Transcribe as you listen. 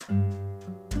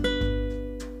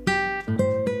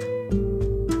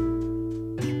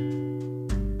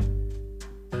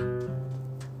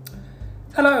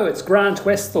Hello, it's Grant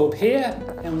Westhorpe here,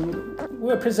 and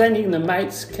we're presenting the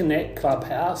Mates Connect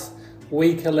Clubhouse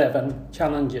Week 11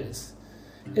 Challenges.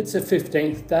 It's the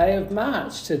 15th day of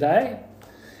March today,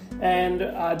 and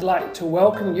I'd like to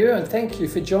welcome you and thank you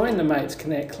for joining the Mates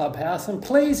Connect Clubhouse, and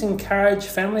please encourage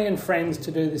family and friends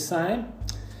to do the same.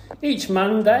 Each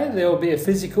Monday there will be a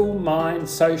physical, mind,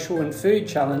 social and food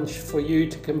challenge for you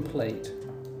to complete.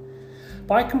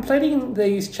 By completing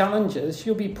these challenges,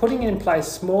 you'll be putting in place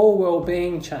small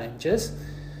well-being changes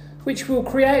which will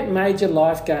create major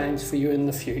life gains for you in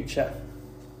the future.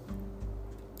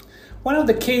 One of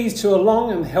the keys to a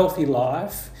long and healthy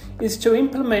life is to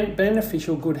implement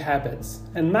beneficial good habits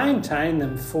and maintain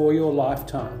them for your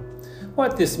lifetime.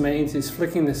 What this means is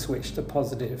flicking the switch to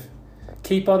positive.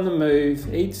 Keep on the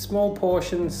move, eat small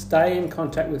portions, stay in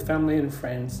contact with family and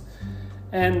friends,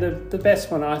 and the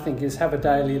best one I think is have a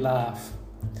daily laugh.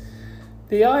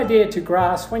 The idea to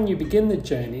grasp when you begin the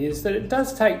journey is that it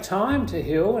does take time to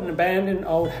heal and abandon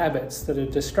old habits that are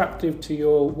destructive to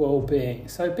your well-being,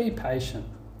 so be patient.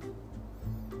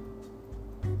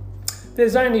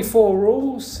 There's only 4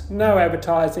 rules: no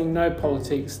advertising, no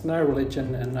politics, no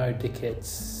religion and no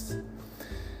dickheads.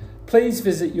 Please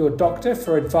visit your doctor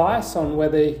for advice on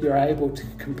whether you're able to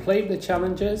complete the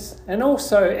challenges, and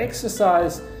also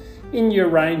exercise in your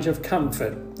range of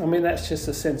comfort. I mean, that's just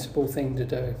a sensible thing to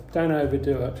do. Don't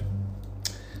overdo it.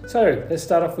 So let's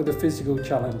start off with a physical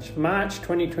challenge. March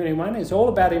 2021 is all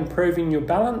about improving your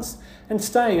balance and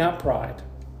staying upright.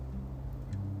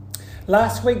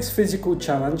 Last week's physical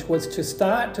challenge was to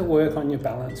start to work on your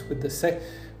balance with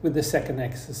the second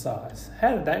exercise.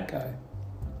 How did that go?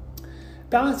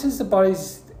 Balance is the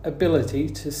body's ability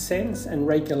to sense and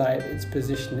regulate its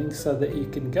positioning so that you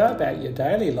can go about your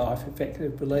daily life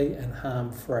effectively and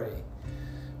harm-free,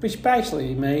 which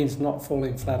basically means not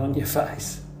falling flat on your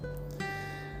face.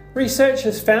 Research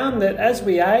has found that as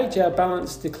we age, our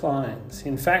balance declines.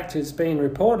 In fact, it's been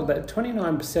reported that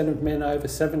 29% of men over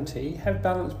 70 have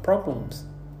balance problems.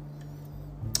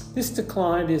 This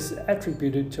decline is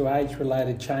attributed to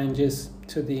age-related changes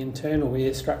to the internal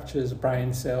ear structures,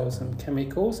 brain cells and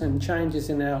chemicals, and changes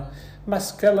in our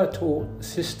musculoskeletal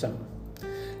system.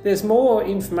 There's more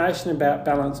information about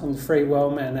balance on the Free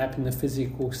Wellman app in the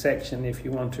physical section if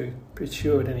you want to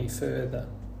pursue it any further.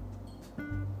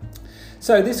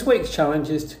 So this week's challenge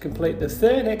is to complete the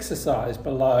 3rd exercise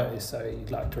below, so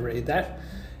you'd like to read that.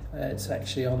 It's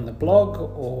actually on the blog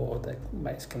or the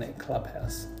Mates Connect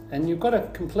Clubhouse. And you've got to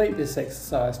complete this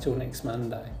exercise till next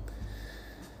Monday.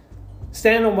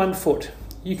 Stand on one foot.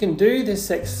 You can do this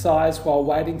exercise while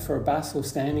waiting for a bus or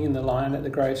standing in the line at the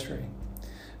grocery.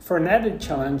 For an added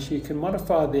challenge, you can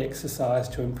modify the exercise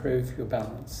to improve your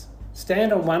balance.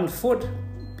 Stand on one foot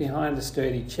behind a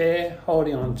sturdy chair,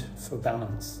 holding on for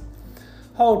balance.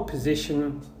 Hold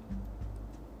position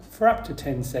for up to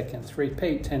 10 seconds.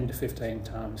 Repeat 10 to 15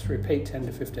 times. Repeat 10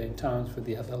 to 15 times with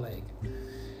the other leg.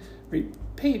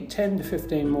 Repeat 10 to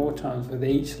 15 more times with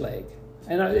each leg.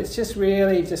 And it's just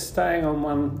really just staying on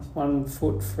one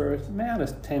foot for an amount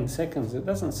of 10 seconds. It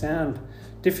doesn't sound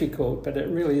difficult, but it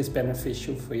really is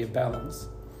beneficial for your balance.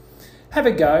 Have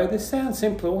a go. This sounds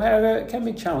simple, however, it can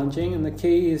be challenging, and the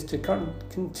key is to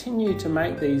continue to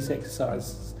make these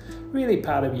exercises really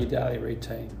part of your daily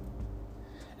routine.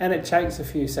 And it takes a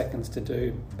few seconds to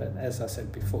do, but as I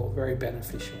said before, very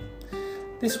beneficial.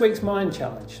 This week's mind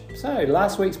challenge. So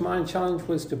last week's mind challenge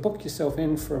was to book yourself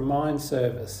in for a mind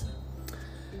service.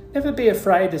 Never be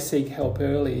afraid to seek help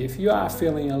early if you are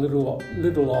feeling a little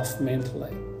off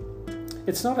mentally.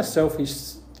 It's not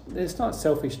selfish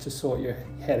to sort your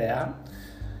head out.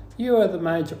 You are the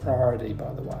major priority,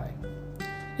 by the way.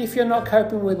 If you're not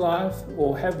coping with life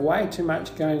or have way too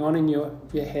much going on in your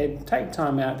head, take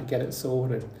time out to get it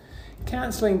sorted.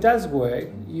 Counselling does work.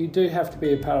 You do have to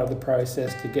be a part of the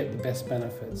process to get the best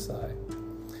benefits, though.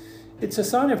 It's a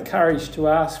sign of courage to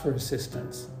ask for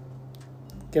assistance.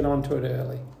 Get onto it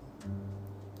early.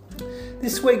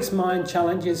 This week's mind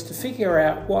challenge is to figure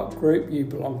out what group you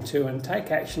belong to and take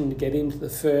action to get into the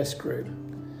first group.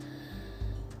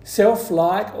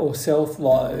 Self-like or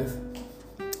self-loathe.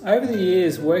 Over the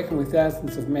years, working with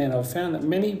thousands of men, I've found that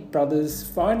many brothers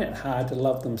find it hard to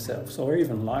love themselves or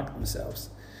even like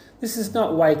themselves. This is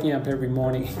not waking up every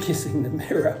morning and kissing the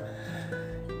mirror.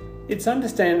 It's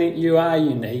understanding you are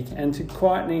unique and to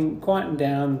quieten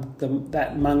down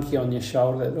that monkey on your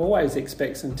shoulder that always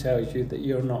expects and tells you that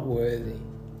you're not worthy.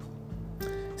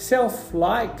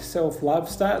 Self-like, self-love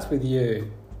starts with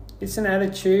you. It's an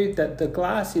attitude that the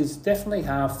glass is definitely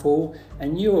half full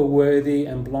and you are worthy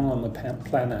and belong on the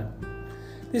planet.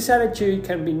 This attitude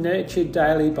can be nurtured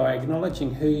daily by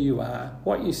acknowledging who you are,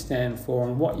 what you stand for,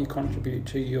 and what you contribute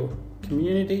to your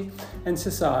community and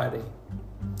society.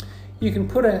 You can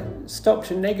put a stop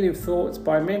to negative thoughts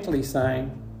by mentally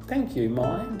saying, "Thank you,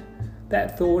 mind.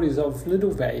 That thought is of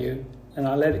little value and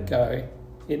I let it go.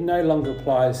 It no longer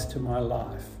applies to my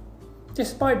life."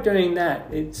 Just by doing that,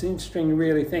 it's interesting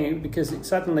really thing because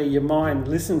suddenly your mind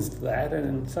listens to that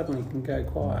and suddenly can go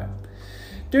quiet.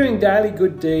 Doing daily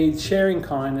good deeds, sharing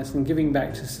kindness and giving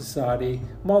back to society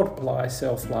multiply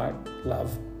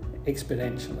self-love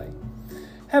exponentially.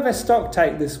 Have a stock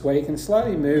take this week and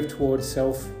slowly move towards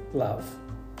self-love.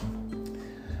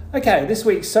 Okay, this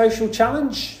week's social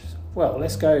challenge. Well,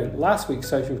 let's go. Last week's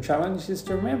social challenge is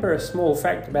to remember a small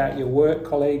fact about your work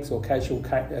colleagues or casual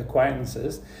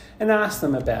acquaintances and ask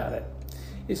them about it.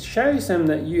 It shows them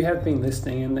that you have been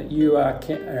listening and that you are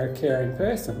a caring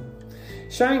person.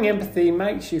 Showing empathy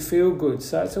makes you feel good,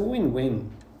 so it's a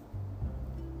win-win.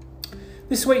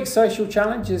 This week's social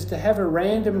challenge is to have a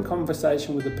random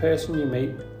conversation with the person you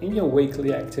meet in your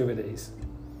weekly activities.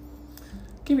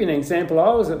 Give you an example,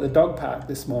 I was at the dog park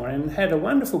this morning and had a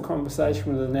wonderful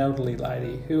conversation with an elderly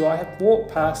lady who I have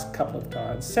walked past a couple of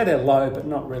times, said hello but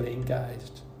not really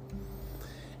engaged.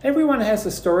 Everyone has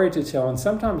a story to tell and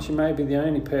sometimes you may be the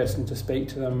only person to speak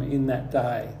to them in that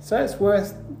day. So it's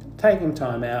worth taking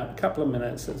time out, a couple of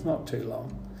minutes, it's not too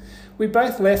long. We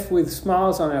both left with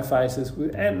smiles on our faces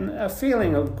and a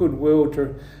feeling of goodwill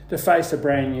to face a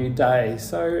brand new day.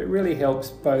 So it really helps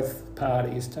both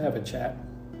parties to have a chat.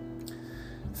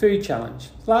 Food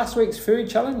challenge. Last week's food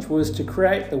challenge was to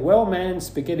create the well-manned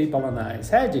spaghetti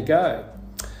bolognese. How'd you go?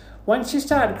 Once you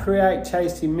start to create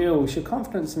tasty meals, your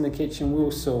confidence in the kitchen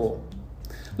will soar.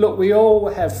 Look, we all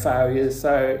have failures,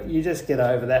 so you just get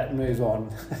over that and move on.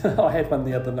 I had one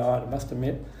the other night, I must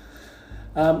admit.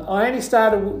 I only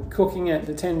started cooking at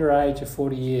the tender age of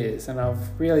 40 years, and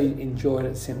I've really enjoyed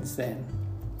it since then.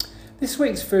 This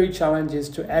week's food challenge is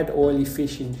to add oily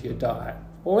fish into your diet.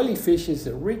 Oily fish is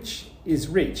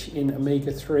rich in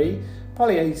omega-3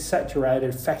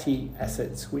 polyunsaturated fatty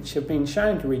acids, which have been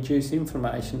shown to reduce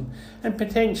inflammation and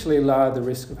potentially lower the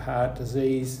risk of heart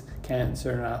disease,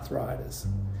 cancer and arthritis.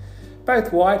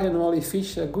 Both white and oily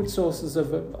fish are good sources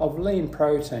of lean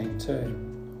protein too.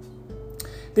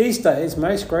 These days,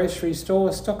 most grocery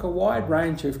stores stock a wide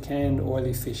range of canned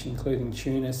oily fish, including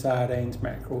tuna, sardines,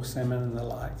 mackerel, salmon and the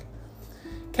like.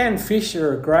 Canned fish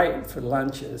are great for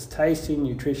lunches, tasty,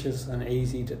 nutritious and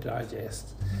easy to digest.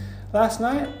 Last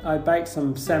night I baked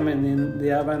some salmon in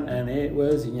the oven and it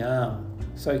was yum.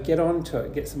 So get on to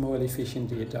it, get some oily fish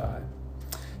into your diet.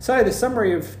 So the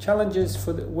summary of challenges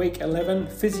for week 11,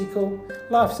 physical,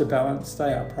 life's a balance,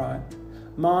 stay upright.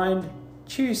 Mind,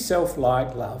 choose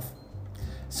self-like love.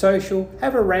 Social,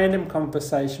 have a random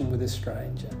conversation with a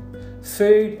stranger.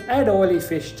 Food, add oily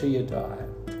fish to your diet.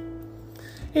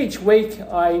 Each week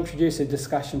I introduce a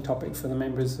discussion topic for the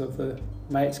members of the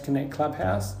Mates Connect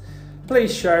Clubhouse.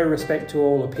 Please show respect to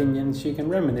all opinions. You can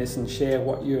reminisce and share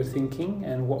what you're thinking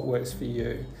and what works for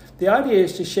you. The idea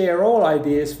is to share all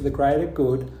ideas for the greater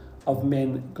good of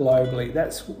men globally.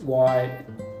 That's why,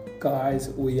 guys,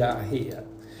 we are here.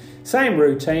 Same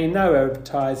routine, no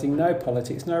advertising, no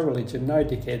politics, no religion, no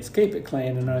dickheads. Keep it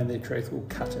clean and only the truth will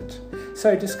cut it.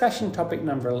 So discussion topic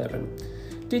number 11.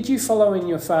 Did you follow in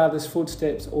your father's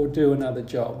footsteps or do another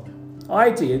job? I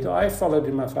did. I followed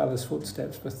in my father's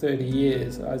footsteps for 30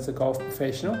 years as a golf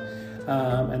professional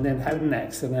and then had an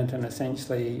accident and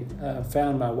essentially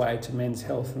found my way to men's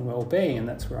health and well-being, and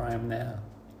that's where I am now.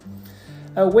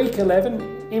 Week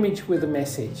 11, image with a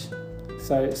message.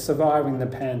 So surviving the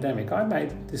pandemic. I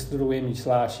made this little image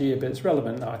last year, but it's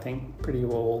relevant, I think, pretty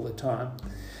well all the time.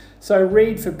 So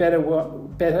read for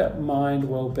better mind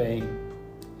well-being.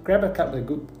 Grab a couple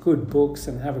of good books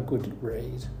and have a good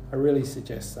read. I really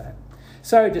suggest that.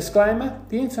 So, disclaimer,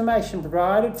 the information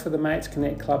provided for the Mates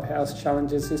Connect Clubhouse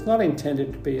challenges is not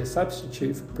intended to be a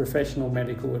substitute for professional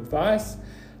medical advice,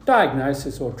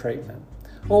 diagnosis or treatment.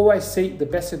 Always seek the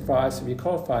best advice of your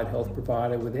qualified health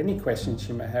provider with any questions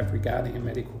you may have regarding a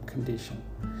medical condition.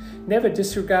 Never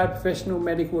disregard professional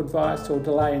medical advice or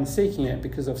delay in seeking it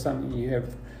because of something you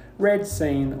have read,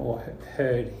 seen or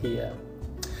heard here.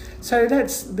 So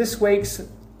that's this week's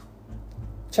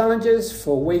challenges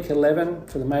for week 11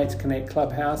 for the Mates Connect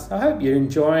Clubhouse. I hope you're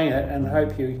enjoying it and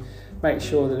hope you make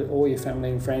sure that all your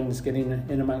family and friends get in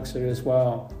amongst it as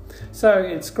well. So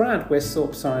it's Grant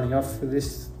Westhorpe signing off for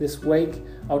this week.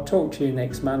 I'll talk to you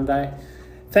next Monday.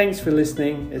 Thanks for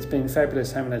listening. It's been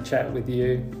fabulous having a chat with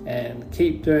you and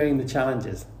keep doing the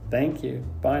challenges. Thank you.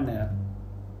 Bye now.